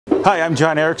Hi, I'm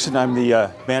John Ericson. I'm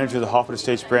the manager of the Hoffman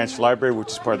Estates Branch Library, which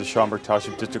is part of the Schaumburg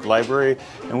Township District Library.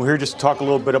 And we're here just to talk a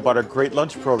little bit about our great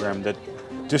lunch program that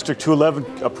District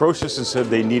 211 approached us and said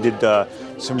they needed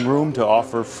some room to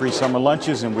offer free summer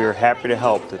lunches, and we are happy to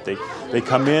help. That they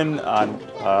come in on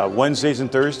Wednesdays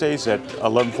and Thursdays at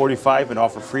 11:45 and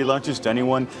offer free lunches to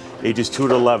anyone ages 2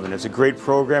 to 11. It's a great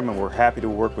program, and we're happy to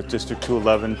work with District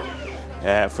 211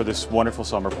 for this wonderful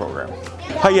summer program.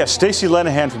 Hi, yes, Stacy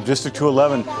Lenihan from District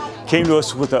 211 came to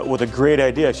us with a great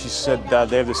idea. She said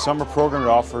they have this summer program to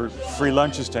offer free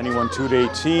lunches to anyone 2 to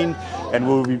 18, and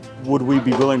would we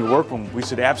be willing to work with them? We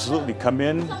said absolutely, come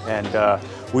in, and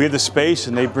we have the space,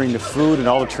 and they bring the food and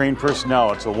all the trained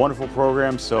personnel. It's a wonderful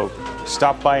program, so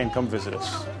stop by and come visit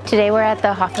us. Today we're at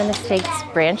the Hoffman Estates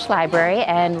Branch Library,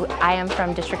 and I am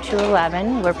from District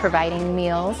 211. We're providing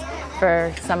meals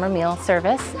for summer meal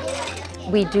service.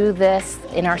 We do this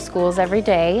in our schools every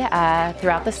day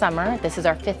throughout the summer. This is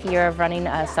our 5th year of running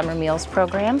a summer meals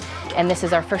program, and this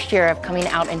is our 1st year of coming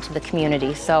out into the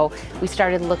community. So we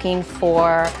started looking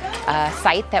for a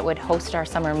site that would host our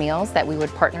summer meals that we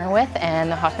would partner with,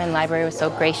 and the Hoffman Library was so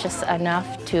gracious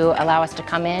enough to allow us to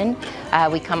come in.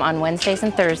 We come on Wednesdays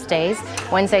and Thursdays.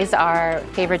 Wednesdays are our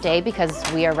favorite day because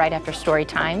we are right after story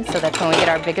time, so that's when we get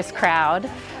our biggest crowd.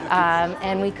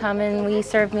 And we come and we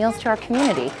serve meals to our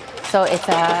community. So it's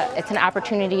an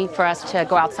opportunity for us to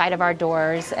go outside of our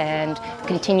doors and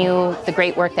continue the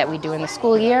great work that we do in the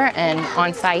school year and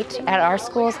on site at our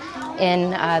schools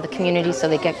in the community, so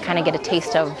they kind of get a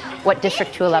taste of what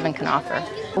District 211 can offer.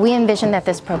 We envision that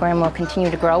this program will continue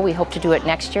to grow. We hope to do it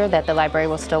next year, that the library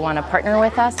will still want to partner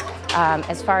with us.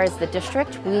 As far as the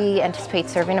district, we anticipate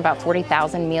serving about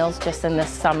 40,000 meals just in this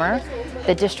summer.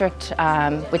 The district,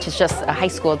 which is just a high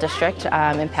school district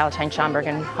in Palatine, Schaumburg,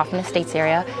 and Hoffman Estates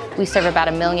area, we serve about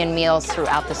 1 million meals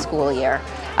throughout the school year.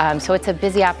 So it's a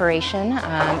busy operation,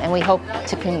 and we hope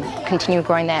to continue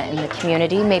growing that in the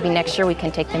community. Maybe next year we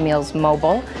can take the meals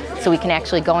mobile, so we can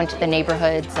actually go into the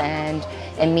neighborhoods and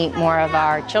meet more of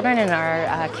our children and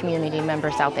our community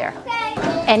members out there.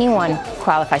 Anyone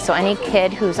qualifies, so any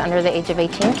kid who's under the age of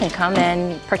 18 can come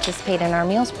and participate in our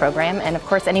meals program, and of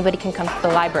course anybody can come to the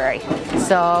library.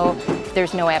 So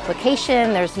there's no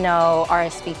application, there's no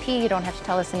RSVP, you don't have to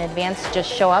tell us in advance,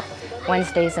 just show up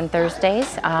Wednesdays and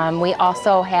Thursdays. We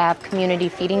also have community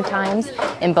feeding times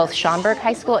in both Schaumburg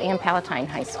High School and Palatine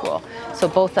High School. So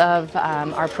both of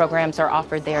our programs are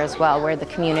offered there as well, where the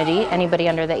community, anybody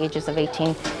under the ages of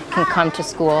 18, can come to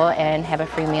school and have a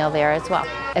free meal there as well.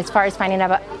 As far as finding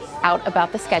out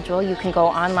about the schedule, you can go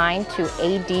online to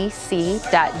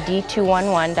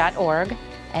adc.d211.org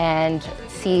and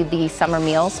see the summer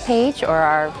meals page or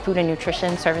our food and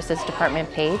nutrition services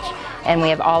department page, and we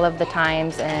have all of the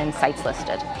times and sites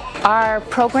listed. Our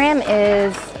program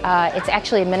is it's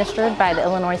actually administered by the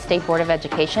Illinois State Board of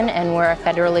Education, and we're a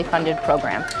federally funded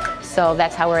program. So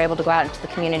that's how we're able to go out into the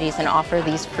communities and offer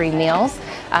these free meals.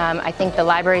 I think the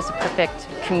library is a perfect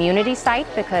community site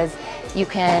because you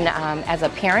can, as a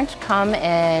parent, come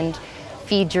and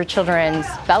feed your children's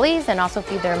bellies and also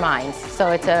feed their minds.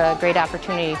 So it's a great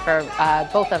opportunity for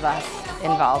both of us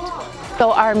involved.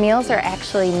 So our meals are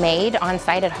actually made on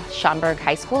site at Schaumburg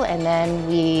High School, and then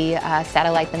we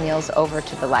satellite the meals over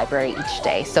to the library each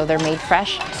day. So they're made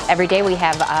fresh. Every day we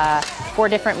have 4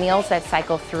 different meals that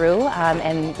cycle through,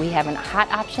 and we have a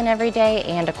hot option every day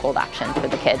and a cold option for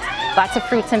the kids. Lots of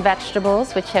fruits and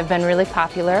vegetables, which have been really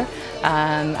popular.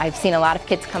 I've seen a lot of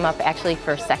kids come up actually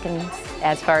for seconds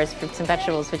as far as fruits and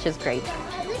vegetables, which is great.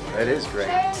 That is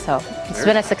great. So it's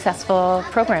been a successful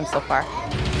program so far.